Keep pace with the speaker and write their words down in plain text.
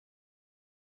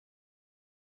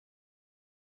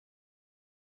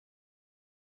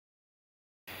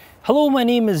Hello, my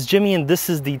name is Jimmy and this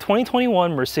is the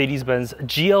 2021 Mercedes-Benz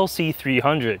GLC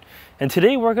 300. And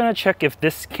today we're going to check if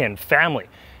this can family.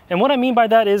 And what I mean by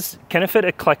that is, can it fit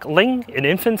a Clek Liing, an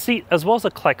infant seat, as well as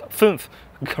a Clek Foonf,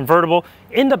 a convertible,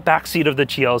 in the back seat of the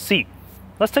GLC?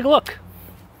 Let's take a look.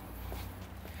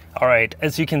 Alright,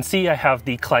 as you can see, I have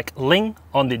the Clek Liing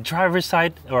on the driver's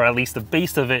side, or at least the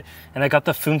base of it, and I got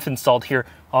the Foonf installed here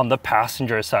on the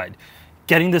passenger side.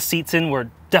 Getting the seats in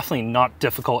were definitely not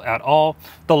difficult at all.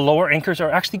 The lower anchors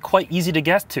are actually quite easy to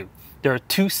get to. There are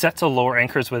two sets of lower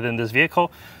anchors within this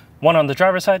vehicle, one on the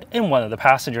driver's side and one on the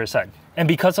passenger side. And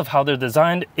because of how they're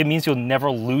designed, it means you'll never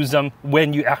lose them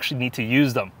when you actually need to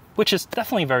use them, which is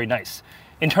definitely very nice.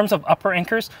 In terms of upper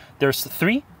anchors, there's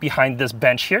three behind this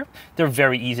bench here. They're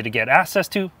very easy to get access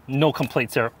to, no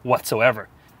complaints there whatsoever.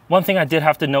 One thing I did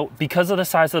have to note, because of the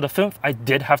size of the Foonf, I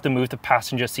did have to move the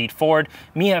passenger seat forward.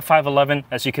 Me at 5'11",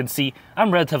 as you can see,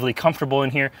 I'm relatively comfortable in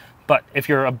here, but if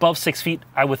you're above 6 feet,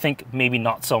 I would think maybe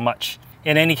not so much.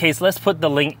 In any case, let's put the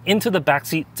Liing into the back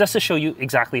seat just to show you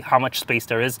exactly how much space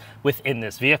there is within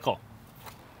this vehicle.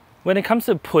 When it comes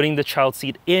to putting the child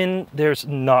seat in, there's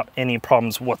not any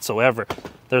problems whatsoever.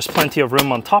 There's plenty of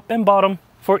room on top and bottom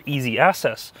for easy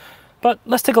access. But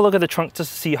let's take a look at the trunk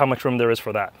just to see how much room there is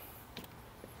for that.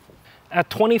 At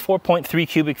 24.3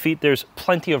 cubic feet, there's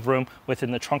plenty of room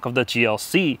within the trunk of the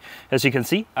GLC. As you can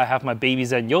see, I have my Baby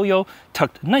Zen yo-yo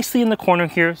tucked nicely in the corner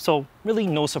here, so really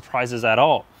no surprises at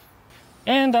all.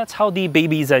 And that's how the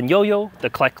Baby Zen yo-yo, the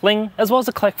Clek Liing, as well as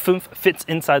the Clek Foonf fits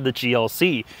inside the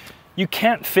GLC. You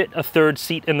can't fit a third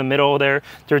seat in the middle there.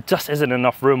 There just isn't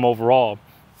enough room overall.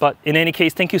 But in any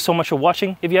case, thank you so much for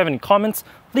watching. If you have any comments,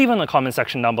 leave them in the comment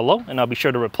section down below and I'll be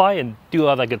sure to reply and do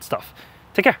all that good stuff.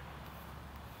 Take care.